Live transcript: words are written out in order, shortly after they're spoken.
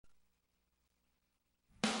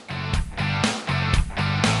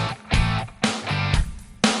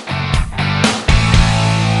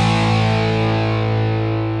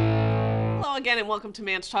again, and welcome to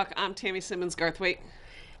Manch Talk. I'm Tammy Simmons-Garthwaite.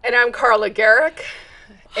 And I'm Carla Garrick.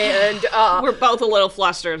 And we're both a little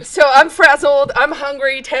flustered. So I'm frazzled. I'm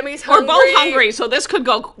hungry. Tammy's hungry. We're both hungry, so this could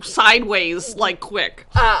go sideways, like, quick.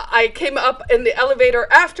 I came up in the elevator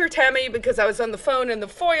after Tammy because I was on the phone in the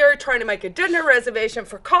foyer trying to make a dinner reservation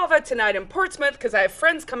for Kava tonight in Portsmouth because I have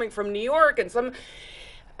friends coming from New York, and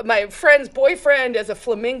my friend's boyfriend is a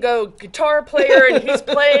flamenco guitar player, and he's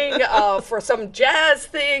playing for some jazz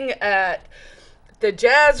thing at the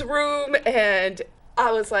jazz room, and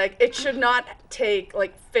I was like, it should not take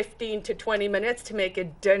like 15 to 20 minutes to make a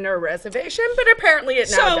dinner reservation, but apparently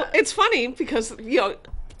it now does. So it's funny because,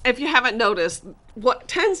 if you haven't noticed, what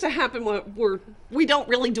tends to happen when we don't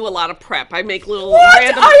really do a lot of prep. I make little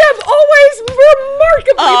random... I am always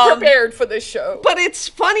remarkably prepared for this show. But it's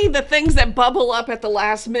funny the things that bubble up at the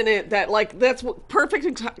last minute that, like, that's what perfect...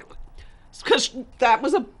 Because that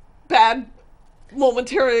was a bad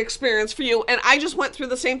momentary experience for you, and I just went through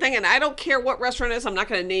the same thing, and I don't care what restaurant it is. I'm not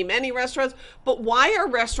going to name any restaurants, but why are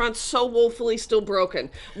restaurants so woefully still broken?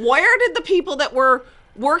 Where did the people that were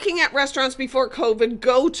working at restaurants before COVID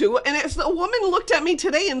go to? And as a woman looked at me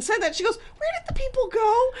today and said that, she goes, where did the people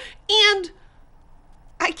go? And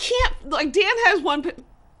I can't, like, Dan has one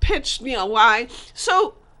pitch, why.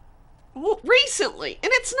 So recently,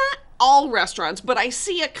 and it's not all restaurants, but I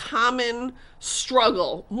see a common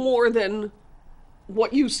struggle more than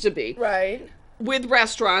what used to be. Right. With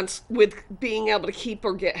restaurants, with being able to keep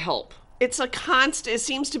or get help. It's a constant, it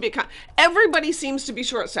seems to be everybody seems to be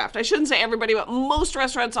short-staffed. I shouldn't say everybody, but most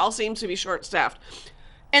restaurants all seem to be short-staffed.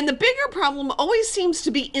 And the bigger problem always seems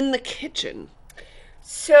to be in the kitchen.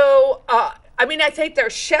 So, I think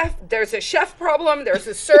there's a chef problem, there's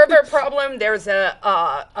a server problem, there's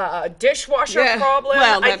a dishwasher problem.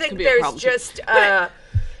 Well, I think there's just...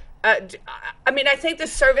 I think the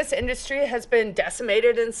service industry has been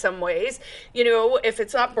decimated in some ways. If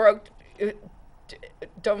it's not broke,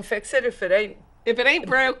 don't fix it. If it ain't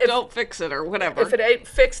broke, don't fix it, or whatever. If it ain't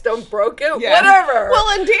fixed, don't broke it. Yeah. Whatever.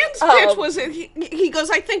 Well, and Dan's pitch was, he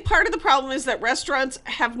goes, I think part of the problem is that restaurants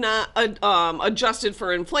have not adjusted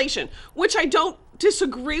for inflation, which I don't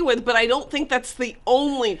disagree with, but I don't think that's the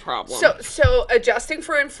only problem. So adjusting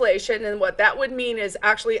for inflation, and what that would mean is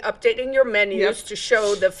actually updating your menus to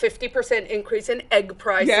show the 50% increase in egg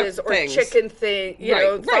prices or chicken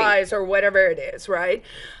thighs or whatever it is, right?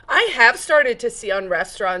 I have started to see on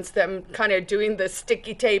restaurants them kind of doing the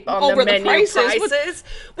sticky tape on over the menu prices,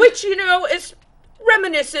 which is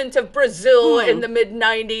reminiscent of Brazil in the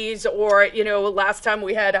mid-90s, or last time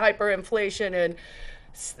we had hyperinflation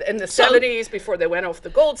in the 70s before they went off the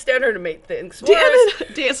gold standard and made things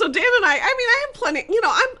worse. So Dan and I have plenty,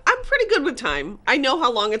 I'm pretty good with time. I know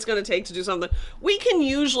how long it's going to take to do something. We can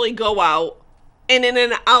usually go out and in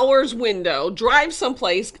an hour's window, drive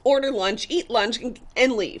someplace, order lunch, eat lunch,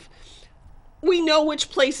 and leave. We know which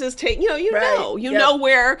places take, know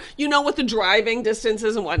where, what the driving distance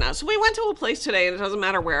is and whatnot. So we went to a place today, and it doesn't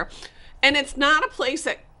matter where, and it's not a place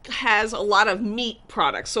that has a lot of meat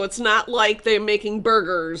products, so it's not like they're making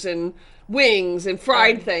burgers and wings and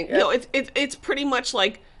fried things. It's pretty much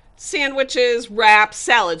like sandwiches, wraps,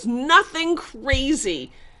 salads, nothing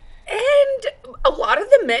crazy. And a lot of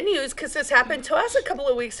the menus, because this happened to us a couple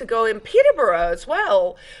of weeks ago in Peterborough as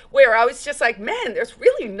well, where I was just like, man, there's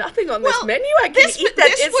really nothing on this menu I can eat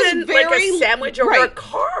that isn't like a sandwich or a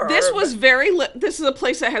carb. This is a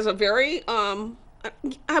place that has a very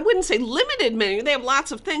I wouldn't say limited menu. They have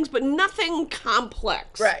lots of things, but nothing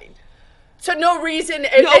complex. Right. So no reason.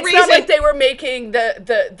 It's not like they were making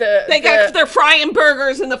they're frying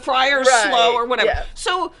burgers and the fryer's slow or whatever. Yeah.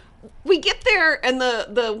 So we get there, and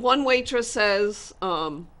the one waitress says,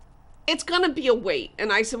 it's going to be a wait.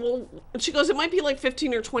 And I said, well, and she goes, it might be like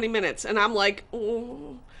 15 or 20 minutes. And I'm like,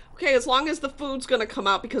 okay, as long as the food's going to come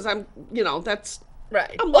out, because that's...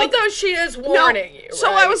 Right. Although she is warning you.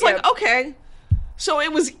 So I was like, okay. So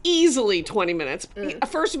it was easily 20 minutes.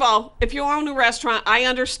 First of all, if you own a restaurant, I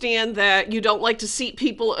understand that you don't like to seat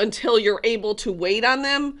people until you're able to wait on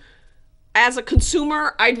them. As a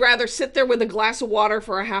consumer, I'd rather sit there with a glass of water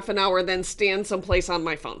for a half an hour than stand someplace on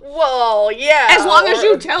my phone. Well, yeah. As long as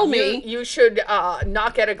you tell me. You should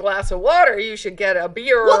not get a glass of water. You should get a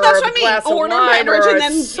beer or a glass of wine beverage, or and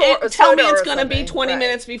then tell me it's going to be 20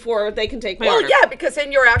 minutes before they can take my order. Well, yeah, because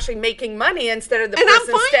then you're actually making money instead of the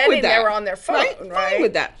person standing there on their phone, right? Fine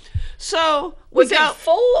with that. So was it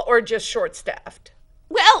full or just short-staffed?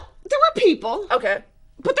 Well, there were people. Okay.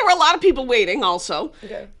 But there were a lot of people waiting also.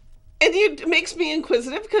 Okay. And it makes me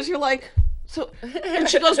inquisitive because you're like, and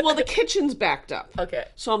she goes, well, the kitchen's backed up. Okay.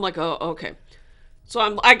 So I'm like, oh, okay.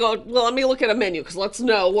 So I go, well, let me look at a menu because let's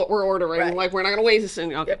know what we're ordering. Right. Like, we're not going to waste this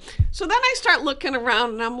thing. Okay. Yep. So then I start looking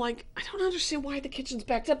around and I'm like, I don't understand why the kitchen's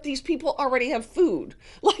backed up. These people already have food.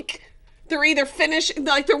 Like, they're either finished,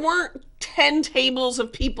 like, there weren't 10 tables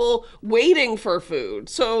of people waiting for food.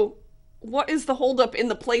 So what is the holdup in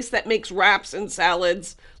the place that makes wraps and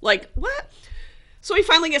salads? Like, what? So we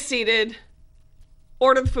finally get seated,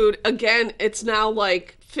 order the food. Again, it's now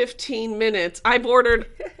like 15 minutes. I've ordered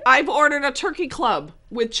a turkey club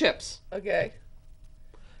with chips. Okay.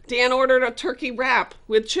 Dan ordered a turkey wrap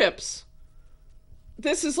with chips.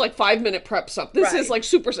 This is like 5-minute prep stuff. This is like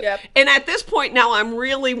super. Yep. And at this point now I'm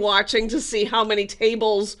really watching to see how many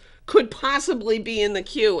tables could possibly be in the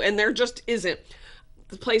queue. And there just isn't.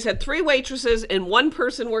 The place had 3 waitresses and 1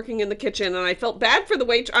 person working in the kitchen. And I felt bad for the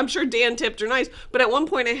waitress. I'm sure Dan tipped her nice. But at one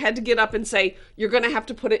point I had to get up and say, you're going to have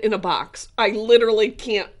to put it in a box. I literally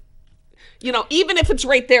can't. You know, even if it's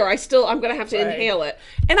right there, I'm going to have to inhale it.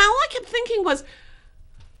 And all I kept thinking was,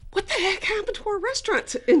 what the heck happened to our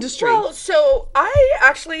restaurant industry? Well, so I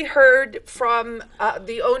actually heard from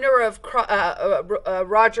the owner of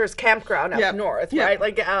Rogers Campground up north, right?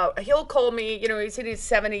 Like, he'll call me, you know, he's in his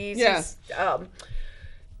 70s. Yeah. He's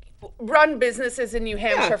run businesses in New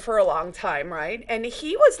Hampshire for a long time, right? And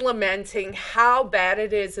he was lamenting how bad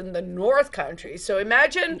it is in the North Country. So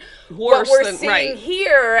imagine what we're seeing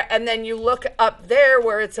here, and then you look up there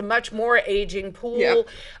where it's a much more aging pool.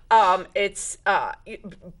 Yeah. It's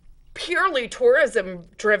purely tourism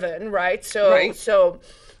driven, right? So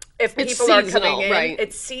if people are coming in,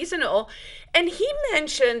 it's seasonal. And he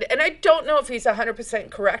mentioned, and I don't know if he's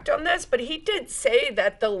 100% correct on this, but he did say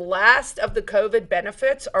that the last of the COVID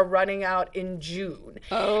benefits are running out in June.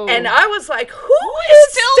 Oh. And I was like, who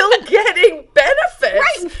is still getting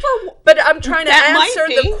benefits? Right. But I'm trying to answer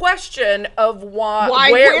the question of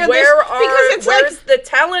where's the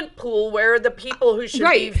talent pool? Where are the people who should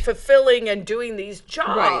be fulfilling and doing these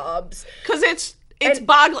jobs? Because it's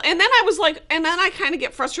boggling. And then I was like, and then I kind of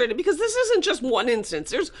get frustrated because this isn't just one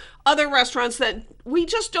instance. There's other restaurants that we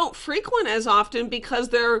just don't frequent as often because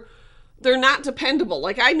they're not dependable.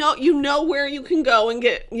 Like, I know, you know where you can go and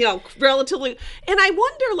get, you know, relatively. And I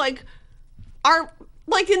wonder,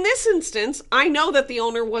 like, in this instance, I know that the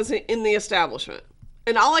owner wasn't in the establishment.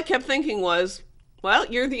 And all I kept thinking was, well,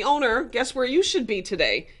 you're the owner. Guess where you should be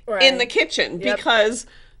today? Right. In the kitchen. Yep. Because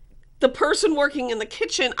the person working in the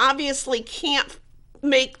kitchen obviously can't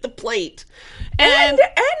make the plate. And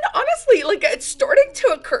honestly, like, it's starting to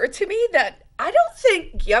occur to me that I don't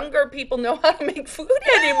think younger people know how to make food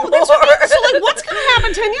anymore. So, like, what's going to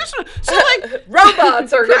happen 10 years from now? So, like,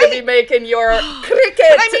 robots are going to be making your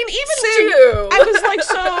cricket stew. I was like,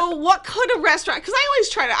 so what could a restaurant, because I always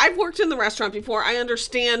try to, I've worked in the restaurant before. I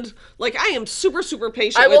understand, like, I am super, super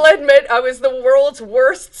patient. I will admit, I was the world's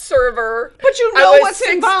worst server. But you know what's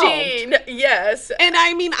involved. Yes. And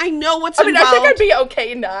I mean, I know what's involved. I think I'd be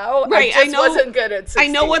okay now. Right. I wasn't good at 16.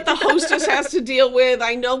 I know what the hostess has to deal with.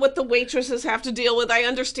 I know what the waitresses have to deal with. I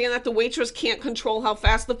understand that the waitress can't control how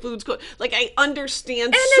fast the food's going. Like, I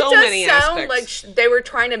understand so many aspects. And it does sound like they were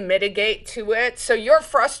trying to mitigate to it. So you're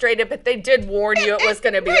frustrated, but they did warn you it was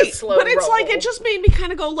going to be a slow roll. But it's like, it just made me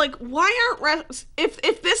kind of go, like, why aren't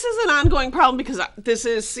if this is an ongoing problem, because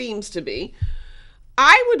seems to be,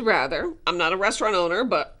 I would rather, I'm not a restaurant owner,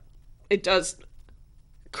 but it does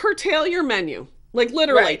curtail your menu. Like,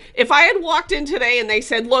 literally, if I had walked in today and they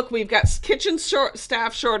said, look, we've got kitchen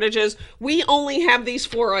staff shortages, we only have these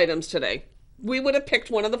 4 items today, we would have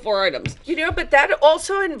picked one of the 4 items. You know, but that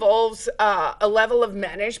also involves a level of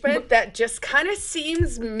management that just kind of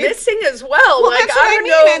seems missing as well. Like, I don't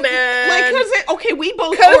know, man. Like, we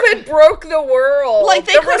both... COVID broke the world. Like,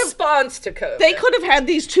 the response to COVID. They could have had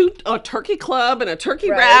these 2, a turkey club and a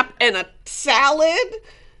turkey wrap and a salad...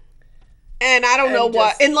 And I don't know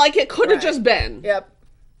what, and like, it could have just been. Yep.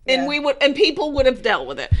 And people would have dealt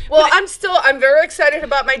with it. Well, I'm very excited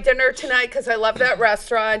about my dinner tonight because I love that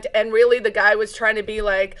restaurant. And really, the guy was trying to be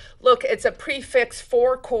like, look, it's a prefix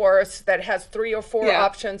 4-course that has 3 or 4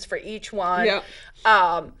 options for each one. Yeah.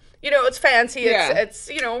 You know, it's fancy. It's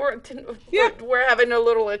you know, we're having a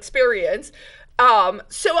little experience.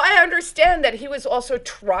 So I understand that he was also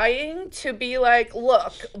trying to be like,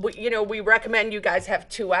 look, we recommend you guys have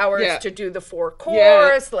 2 hours to do the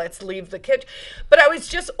 4-course. Let's leave the kitchen. But I was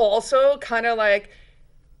just also kind of like,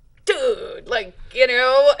 dude, like, you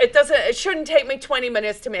know, it shouldn't take me 20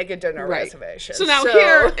 minutes to make a dinner reservation. So now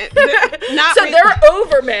here, they're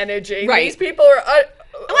over managing. Right. These people are.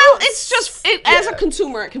 Well, it's just, as a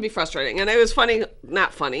consumer, it can be frustrating. And it was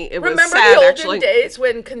not funny. It was sad, Remember the actually. olden days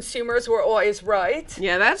when consumers were always right?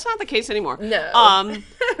 Yeah, that's not the case anymore. No.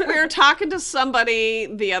 We were talking to somebody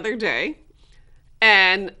the other day,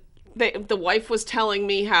 And the wife was telling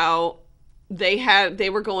me how they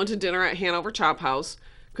were going to dinner at Hanover Chop House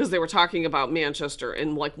because they were talking about Manchester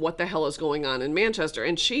and like what the hell is going on in Manchester.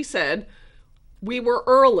 And she said, we were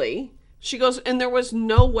early. She goes, and there was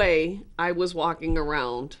no way I was walking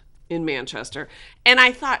around in Manchester. And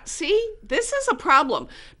I thought, see, this is a problem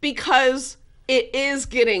because it is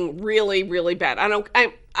getting really, really bad.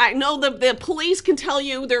 I know the police can tell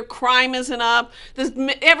you their crime isn't up.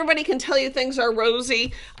 Everybody can tell you things are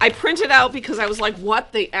rosy. I printed out because I was like,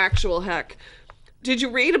 what the actual heck? Did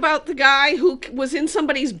you read about the guy who was in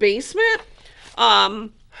somebody's basement?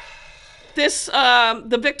 The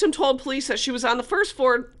victim told police that she was on the first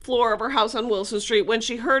floor of her house on Wilson Street when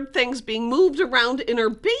she heard things being moved around in her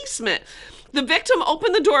basement. The victim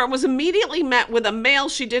opened the door and was immediately met with a male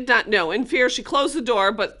she did not know. In fear, she closed the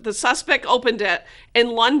door, but the suspect opened it and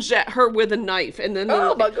lunged at her with a knife. And then,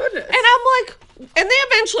 oh my goodness! And I'm like, and they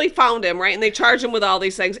eventually found him, right? And they charged him with all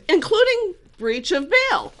these things, including breach of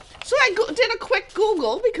bail. So I did a quick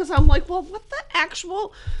Google because I'm like, well, what the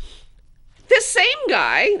actual? This same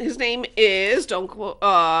guy, his name is,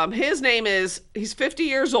 he's 50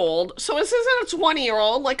 years old. So this isn't a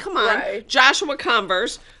 20-year-old. Like, come on. Right. Joshua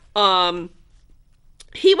Converse.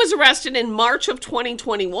 He was arrested in March of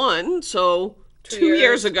 2021, so 2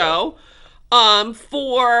 years ago,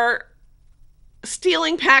 for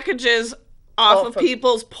stealing packages off of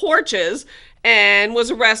people's porches and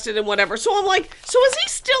was arrested and whatever. So I'm like, so is he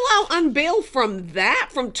still out on bail from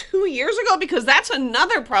 2 years ago? Because that's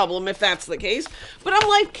another problem if that's the case. But I'm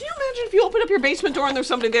like, can you imagine if you open up your basement door and there's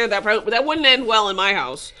somebody there? That wouldn't end well in my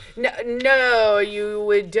house. No, you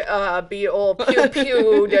would be all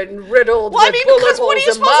pew-pewed and riddled well, I mean, with because bullet what are you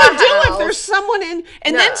holes in supposed to do my if there's someone in?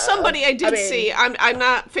 And then somebody I did mean, see, I'm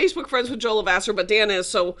not Facebook friends with Joe Lavasser, but Dan is,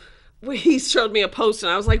 so he showed me a post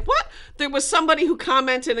and I was like, what? There was somebody who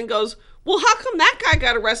commented and goes, well, how come that guy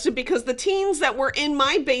got arrested? Because the teens that were in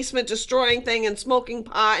my basement destroying things and smoking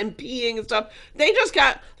pot and peeing and stuff, they just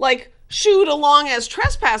got, like, shooed along as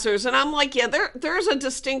trespassers. And I'm like, yeah, there's a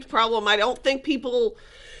distinct problem. I don't think people...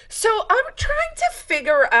 So I'm trying to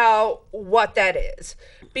figure out what that is.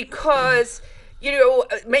 Because, you know,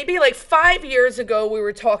 maybe like 5 years ago, we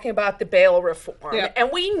were talking about the bail reform. Yeah.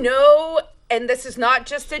 And we know... And this is not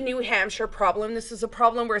just a New Hampshire problem. This is a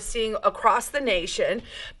problem we're seeing across the nation,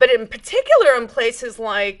 but in particular in places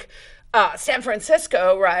like San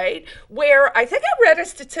Francisco, right? Where I think I read a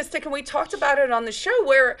statistic, and we talked about it on the show,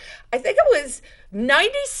 where I think it was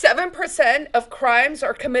 97% of crimes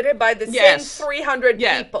are committed by the same 300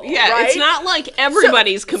 people. Yeah, right? It's not like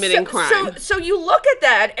everybody's committing crime. So you look at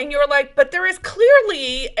that and you're like, but there is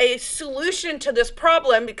clearly a solution to this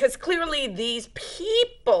problem because clearly these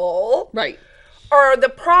people are the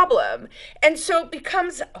problem. And so it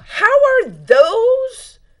becomes, how are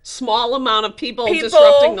those small amount of people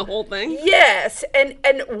disrupting the whole thing? Yes. And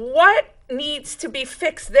what needs to be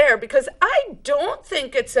fixed there? Because I don't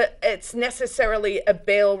think it's necessarily a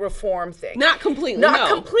bail reform thing. Not completely.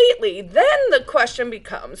 Completely. Then the question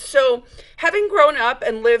becomes, so having grown up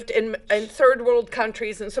and lived in third world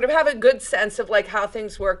countries and sort of have a good sense of like how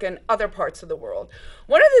things work in other parts of the world,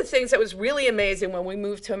 one of the things that was really amazing when we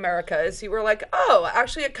moved to America is you were like, oh,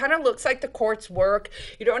 actually it kind of looks like the courts work.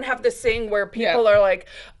 You don't have this thing where people are like,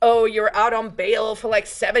 oh, you're out on bail for like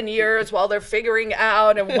 7 years while they're figuring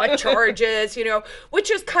out and what charges, you know,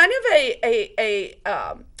 which is kind of a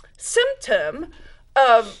symptom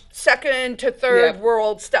of second to third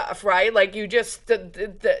world stuff, right? Like you just,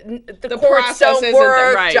 the courts don't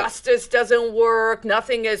work, justice doesn't work,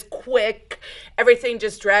 nothing is quick, everything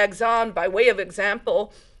just drags on. By way of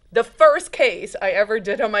example, the first case I ever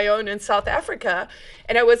did on my own in South Africa,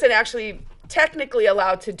 and I wasn't actually technically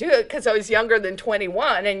allowed to do it because I was younger than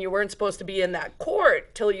 21 and you weren't supposed to be in that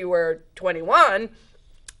court till you were 21.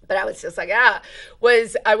 But I was just like, I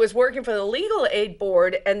was working for the legal aid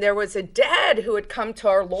board, and there was a dad who had come to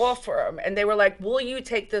our law firm, and they were like, will you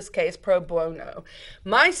take this case pro bono?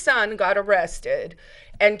 My son got arrested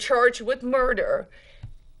and charged with murder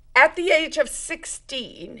at the age of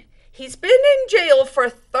 16. He's been in jail for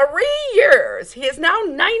 3 years. He is now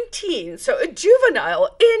 19, so a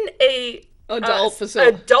juvenile in a adult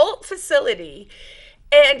facility.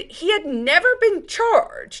 And he had never been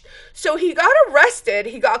charged. So he got arrested,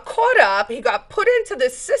 he got caught up, he got put into the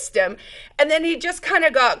system, and then he just kind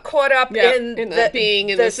of got caught up in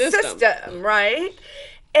the system, right?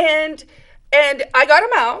 And I got him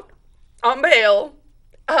out on bail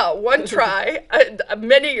one try.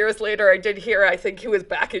 Many years later, I did hear, I think he was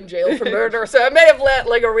back in jail for murder. So I may have let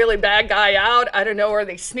like a really bad guy out. I don't know, or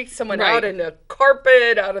they sneaked someone out in the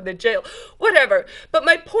carpet out of the jail, whatever. But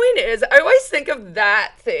my point is, I always think of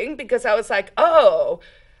that thing because I was like,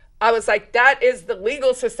 that is the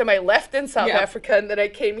legal system I left in South Africa, and then I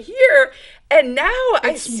came here, and now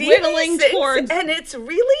I see whittling these things, towards, and it's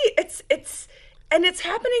really, and it's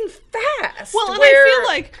happening fast. Well, and I feel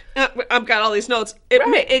like I've got all these notes.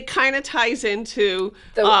 It kind of ties into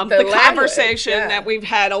the conversation that we've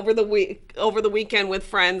had over the weekend with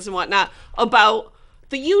friends and whatnot about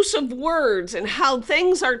the use of words and how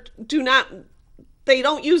things they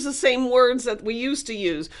don't use the same words that we used to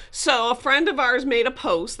use. So a friend of ours made a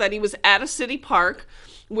post that he was at a city park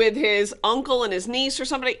with his uncle and his niece or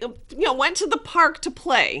somebody, went to the park to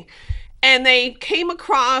play. And they came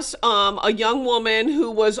across a young woman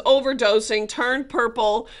who was overdosing, turned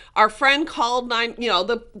purple. Our friend called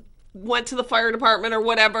went to the fire department or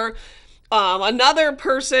whatever. Another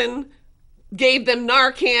person gave them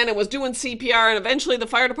Narcan and was doing CPR, and eventually the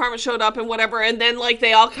fire department showed up and whatever. And then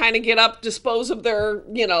they all kind of get up, dispose of their,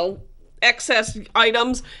 excess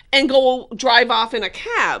items and go drive off in a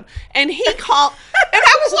cab. And he called, and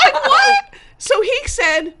I was like, what? So he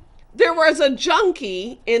said, there was a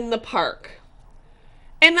junkie in the park.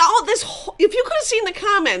 And all this, if you could have seen the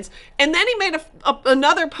comments. And then he made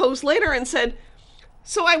another post later and said,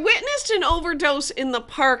 so I witnessed an overdose in the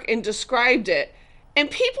park and described it. And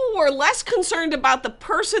people were less concerned about the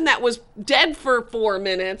person that was dead for 4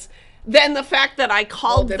 minutes than the fact that I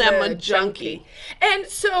called them a junkie. And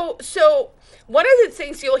so one of the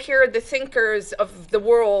things you'll hear the thinkers of the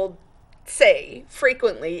world say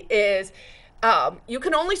frequently is, you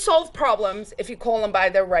can only solve problems if you call them by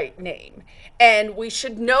their right name. And we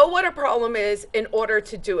should know what a problem is in order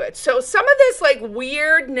to do it. So some of this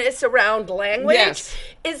weirdness around language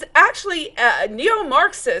is actually a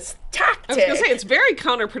neo-Marxist tactic. I was going to say, it's very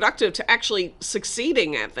counterproductive to actually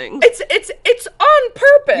succeeding at things. It's on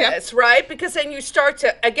purpose, right? Because then you start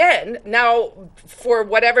to, again, now for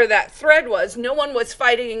whatever that thread was, no one was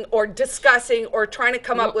fighting or discussing or trying to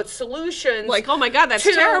come up with solutions. Like, oh my God, that's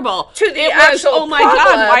terrible. To the actual oh my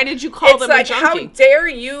God, why did you call them a junkie? How dare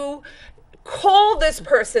you call this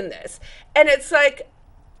person this? And it's like,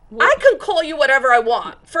 I can call you whatever I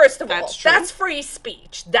want, first of all. That's free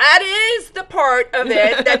speech. That is the part of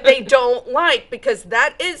it that they don't like, because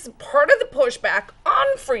that is part of the pushback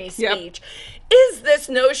on free speech, is this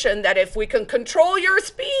notion that if we can control your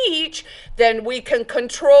speech, then we can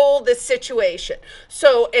control the situation.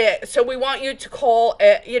 So we want you to call,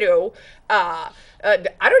 I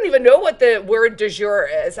don't even know what the word du jour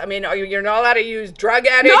is. I mean, you're not allowed to use drug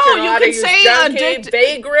addict. No, you're not allowed to use junkie,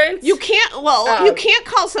 vagrant. You can't. Well, you can't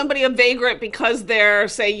call somebody a vagrant because they're,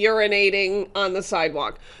 say, urinating on the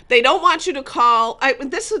sidewalk. They don't want you to call.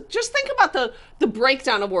 Just think about the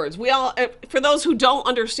breakdown of words. We all, for those who don't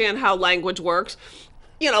understand how language works,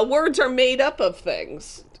 words are made up of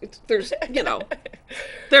things. There's,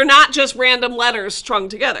 they're not just random letters strung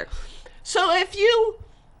together. So if you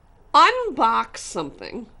unbox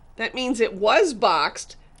something, that means it was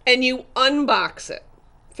boxed, and you unbox it.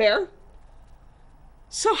 Fair?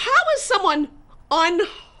 So how is someone unhoused?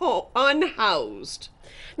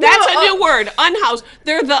 That's a new word, unhoused.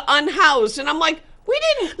 They're the unhoused. And I'm like, we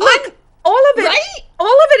didn't... Look, all of it, right? all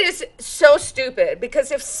of it is so stupid,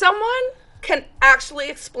 because if someone can actually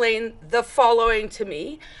explain the following to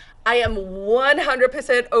me, I am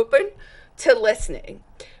 100% open to listening.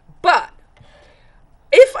 But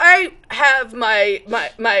if I have my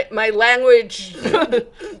language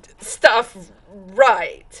stuff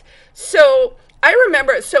right, so I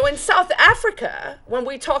remember, so in South Africa, when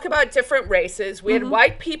we talk about different races, we had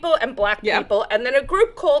white people and black people, and then a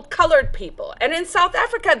group called colored people. And in South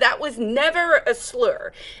Africa, that was never a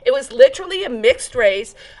slur. It was literally a mixed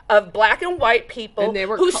race of black and white people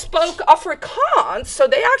who spoke Afrikaans, so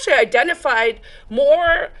they actually identified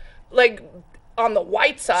more on the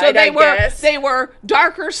white side, so I guess. They were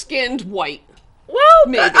darker skinned white. Well,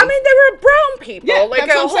 maybe. I mean, they were brown people. Yeah, that's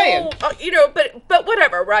what I'm saying. But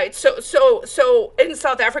whatever, right? So in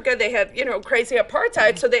South Africa, they had, crazy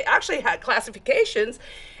apartheid. So they actually had classifications,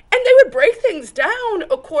 and they would break things down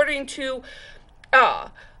according to, I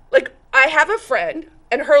have a friend,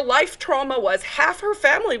 and her life trauma was half her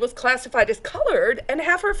family was classified as colored and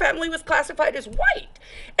half her family was classified as white.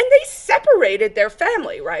 And they separated their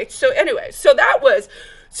family, right? So anyway, so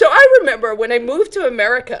I remember when I moved to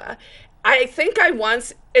America, I think I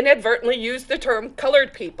once inadvertently used the term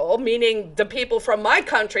colored people, meaning the people from my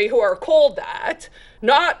country who are called that,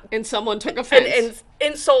 not And someone took offense. an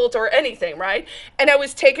insult or anything, right? And I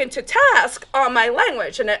was taken to task on my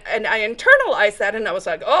language, and I internalized that, and I was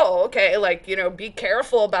like, oh, okay, like, you know, be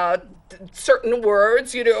careful about certain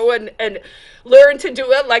words, you know, and learn to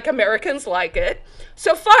do it like Americans like it.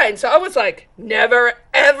 So fine. So I was like, never,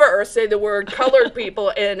 ever say the word colored people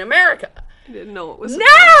in America. I didn't know it was.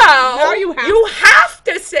 Now you you have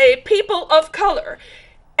to say people of color.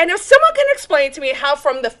 And if someone can explain to me how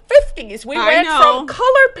from the 50s we went from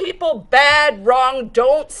colored people, bad, wrong,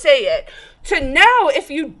 don't say it, to now if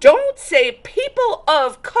you don't say people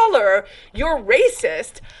of color, you're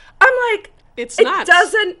racist, I'm like, it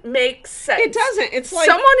doesn't make sense. It doesn't. It's like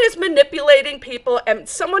someone is manipulating people, and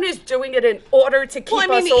someone is doing it in order to keep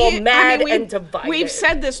us all mad and divided. We've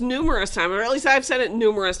said this numerous times, or at least I've said it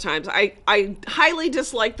numerous times. I highly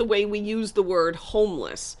dislike the way we use the word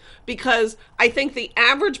homeless, because I think the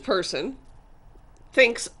average person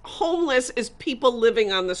thinks homeless is people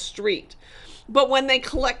living on the street. But when they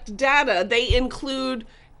collect data, they include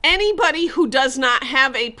anybody who does not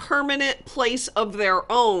have a permanent place of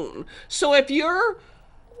their own. So if you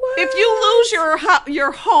lose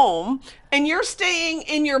your home and you're staying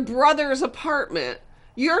in your brother's apartment,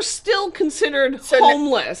 you're still considered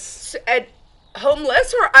homeless.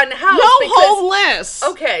 Homeless or unhoused? No, homeless.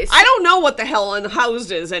 Okay. I don't know what the hell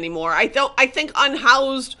unhoused is anymore. I think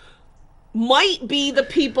unhoused might be the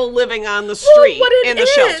people living on the street in the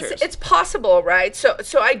shelters. It's possible, right? So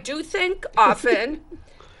I do think often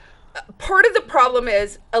part of the problem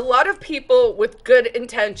is a lot of people with good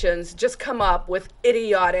intentions just come up with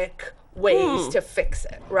idiotic ways to fix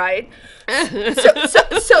it, right?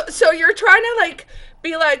 so you're trying to like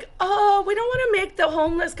be like, oh, we don't want to make the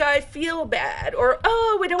homeless guy feel bad, or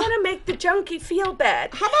oh, we don't want to make the junkie feel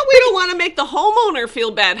bad. How about we don't want to make the homeowner feel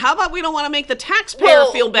bad? How about we don't want to make the taxpayer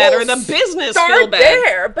feel bad, or the business feel bad?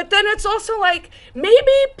 There, but then it's also like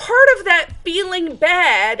maybe part of that feeling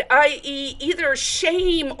bad, i.e., either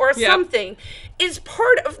shame or something, is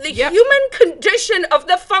part of the human condition of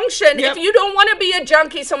the function. If you don't want to be a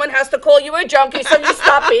junkie, someone has to call you a junkie, so you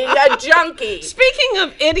stop being a junkie. Speaking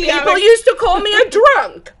of idiotic... People used to call me a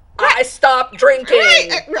drunk. I stopped drinking.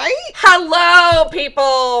 Right? Hello,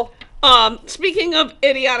 people. Speaking of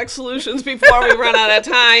idiotic solutions before we run out of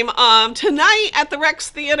time, tonight at the Rex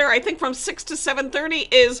Theater, I think from 6 to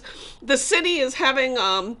 7:30, the city is having...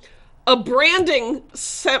 a branding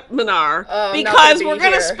seminar because we're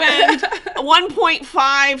going to spend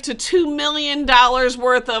 $1.5 to $2 million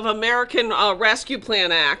worth of American Rescue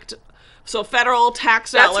Plan Act. So federal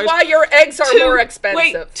tax dollars. That's why your eggs are more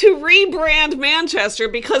expensive. To rebrand Manchester,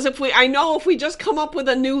 because if we just come up with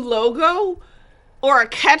a new logo or a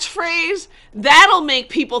catchphrase, that'll make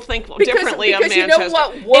people think differently of Manchester. Because you know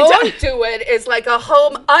what won't do it is like a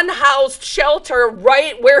home unhoused shelter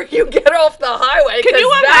right where you get off the highway. Can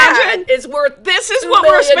you imagine? Is worth this is what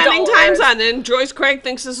we're spending times on, and Joyce Craig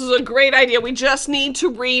thinks this is a great idea. We just need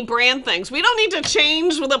to rebrand things. We don't need to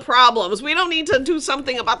change the problems. We don't need to do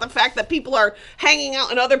something about the fact that people are hanging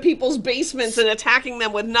out in other people's basements and attacking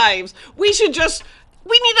them with knives.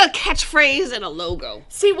 We need a catchphrase and a logo.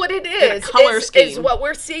 See, what it is, is what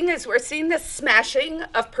we're seeing the smashing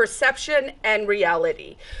of perception and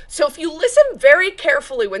reality. So if you listen very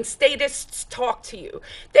carefully when statists talk to you,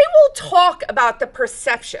 they will talk about the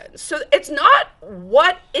perception. So it's not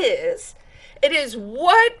what is, it is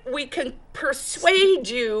what we can persuade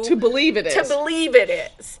you to believe it is. To believe it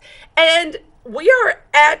is. And we are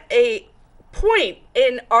at a point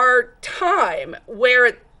in our time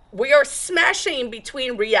where we are smashing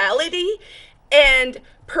between reality and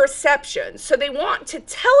perception. So they want to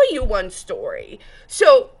tell you one story.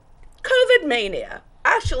 So COVID mania,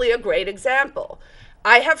 actually a great example.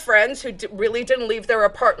 I have friends who really didn't leave their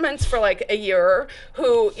apartments for like a year,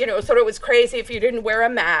 who, thought it was crazy if you didn't wear a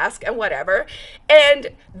mask and whatever. And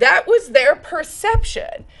that was their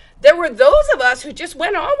perception. There were those of us who just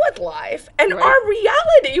went on with life, and our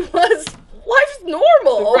reality was life's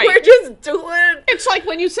normal. Right. We're just doing... It's like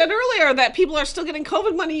when you said earlier that people are still getting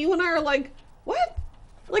COVID money, you and I are like, what?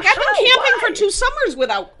 Like, I've been camping for 2 summers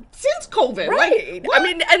since COVID. Right. Like, I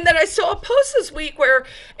mean, and then I saw a post this week where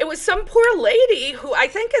it was some poor lady who I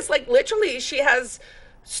think is like literally, she has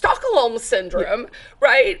Stockholm syndrome,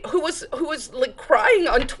 right? Who was like crying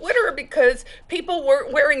on Twitter because people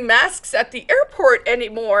weren't wearing masks at the airport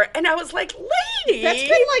anymore. And I was like, lady, that's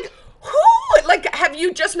been like who, like, have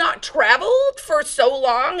you just not traveled for so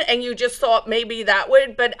long and you just thought maybe that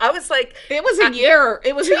would, but I was like. It was a year.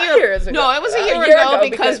 It was 2 a year. years ago. No, it was a year ago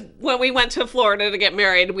because when we went to Florida to get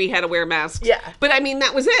married, we had to wear masks. Yeah. But I mean,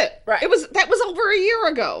 that was it. Right. That was over a year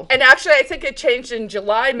ago. And actually, I think it changed in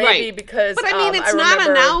July, maybe Right. because. But I mean, it's not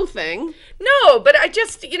a now thing. No, but I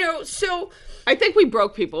just, so. I think we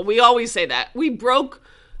broke people. We always say that. We broke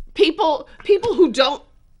people who don't,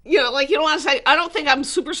 like, you don't want to say, I don't think I'm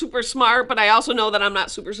super, super smart, but I also know that I'm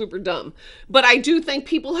not super, super dumb. But I do think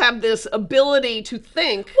people have this ability to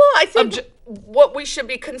think. Well, I think what we should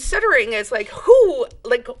be considering is, like, who's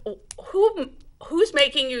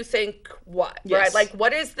making you think what, Yes. right? Like,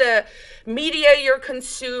 what is the media you're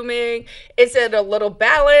consuming? Is it a little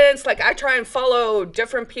balanced? Like, I try and follow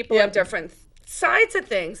different people on different sides of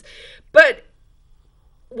things. But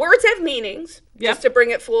words have meanings, just to bring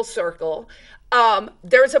it full circle.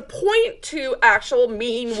 There's a point to actual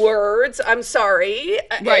mean words. I'm sorry.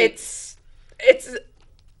 Right. It's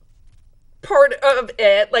part of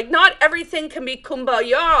it. Like, not everything can be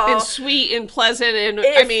kumbaya. And sweet and pleasant. And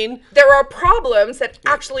If I mean, there are problems that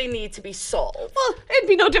actually need to be solved. well, it'd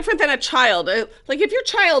be no different than a child. Like, if your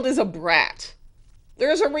child is a brat,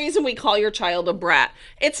 there's a reason we call your child a brat.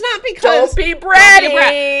 It's not because... Don't be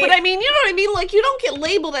bratty. But I mean, you know what I mean? Like, you don't get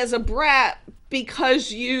labeled as a brat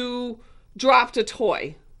because you dropped a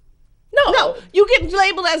toy. No, you get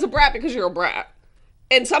labeled as a brat because you're a brat.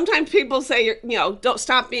 And sometimes people say, don't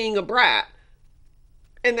stop being a brat.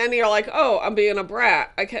 And then you're like, oh, I'm being a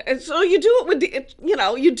brat. And so you do it with,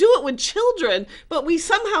 you do it with children, but we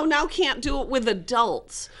somehow now can't do it with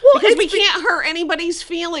adults. Well, because we can't hurt anybody's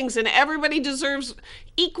feelings, and everybody deserves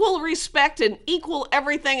equal respect and equal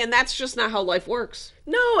everything, and that's just not how life works.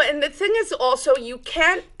 No, and the thing is also, you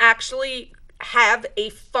can't actually have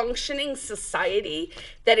a functioning society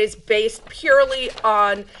that is based purely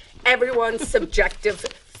on everyone's subjective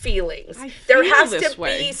feelings. There has to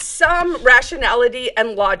be some rationality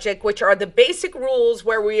and logic, which are the basic rules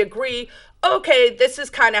where we agree, okay, this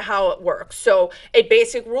is kind of how it works. So a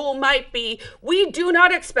basic rule might be, we do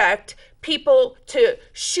not expect people to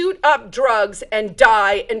shoot up drugs and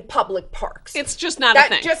die in public parks. It's just not a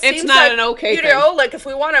thing. It's not like, an okay thing. Like, if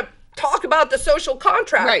we want to talk about the social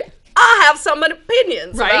contract, right. I have some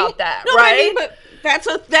opinions about that, no, right? I mean, but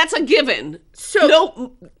that's a given.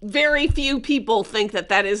 So very few people think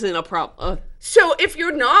that isn't a problem. So if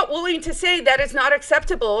you're not willing to say that is not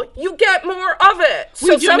acceptable, you get more of it.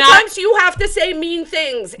 So sometimes you have to say mean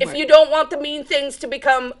things if you don't want the mean things to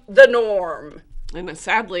become the norm. And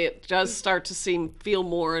sadly, it does start to feel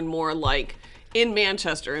more and more like, in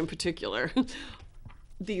Manchester in particular,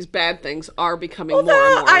 these bad things are becoming more and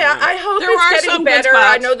more. I hope it's getting better.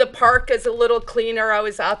 I know the park is a little cleaner. I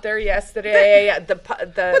was out there yesterday. But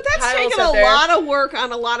that's taking a lot of work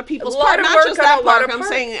on a lot of people's part. Not just that park. I'm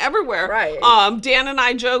saying everywhere. Right. Dan and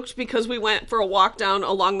I joked because we went for a walk down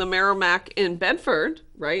along the Merrimack in Bedford,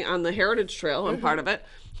 right, on the Heritage Trail, and part of it.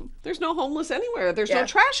 There's no homeless anywhere. There's no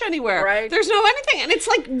trash anywhere. Right. There's no anything. And it's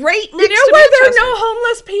like right next to Manchester. You know where there are no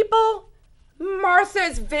homeless people?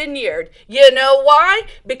 Martha's Vineyard. You know why?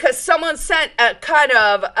 Because someone sent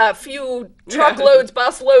a few truckloads,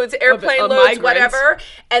 busloads, airplane loads, migrants, whatever.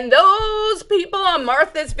 And those people on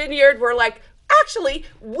Martha's Vineyard were like, actually,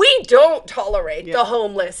 we don't tolerate the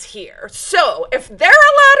homeless here. So if they're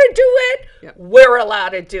allowed to do it, we're allowed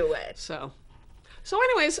to do it. So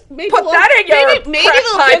anyways, maybe put that in your crack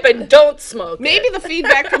pipe and don't smoke Maybe the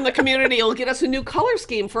feedback from the community will get us a new color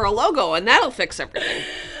scheme for a logo, and that'll fix everything.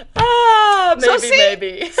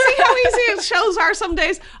 Maybe. See how easy shows are some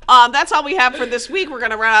days? That's all we have for this week. We're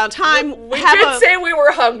going to run out of time. We did say we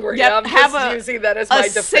were hungry. Yep, I'm just using that as my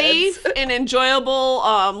defense. Safe and enjoyable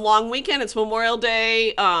long weekend. It's Memorial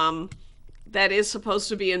Day. That is supposed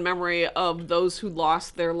to be in memory of those who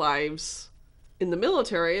lost their lives in the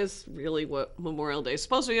military, is really what Memorial Day is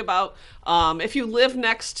supposed to be about. If you live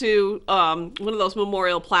next to one of those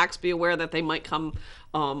memorial plaques, be aware that they might come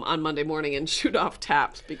on Monday morning and shoot off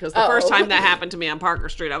taps, because the first time that happened to me on Parker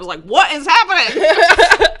Street, I was like, what is happening?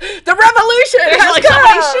 The revolution has like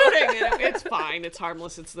somebody shooting. And it's fine. It's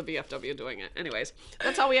harmless. It's the VFW doing it. Anyways,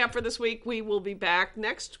 that's all we have for this week. We will be back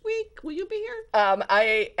next week. Will you be here?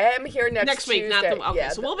 I am here next week. Tuesday.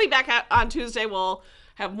 So we'll be back on Tuesday. We'll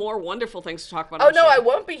have more wonderful things to talk about. Oh, no, I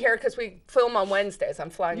won't be here because we film on Wednesdays. I'm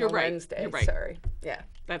flying on Wednesdays. You're right. Sorry. Yeah.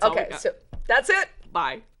 That's all we Okay, got. so that's it.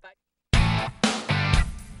 Bye.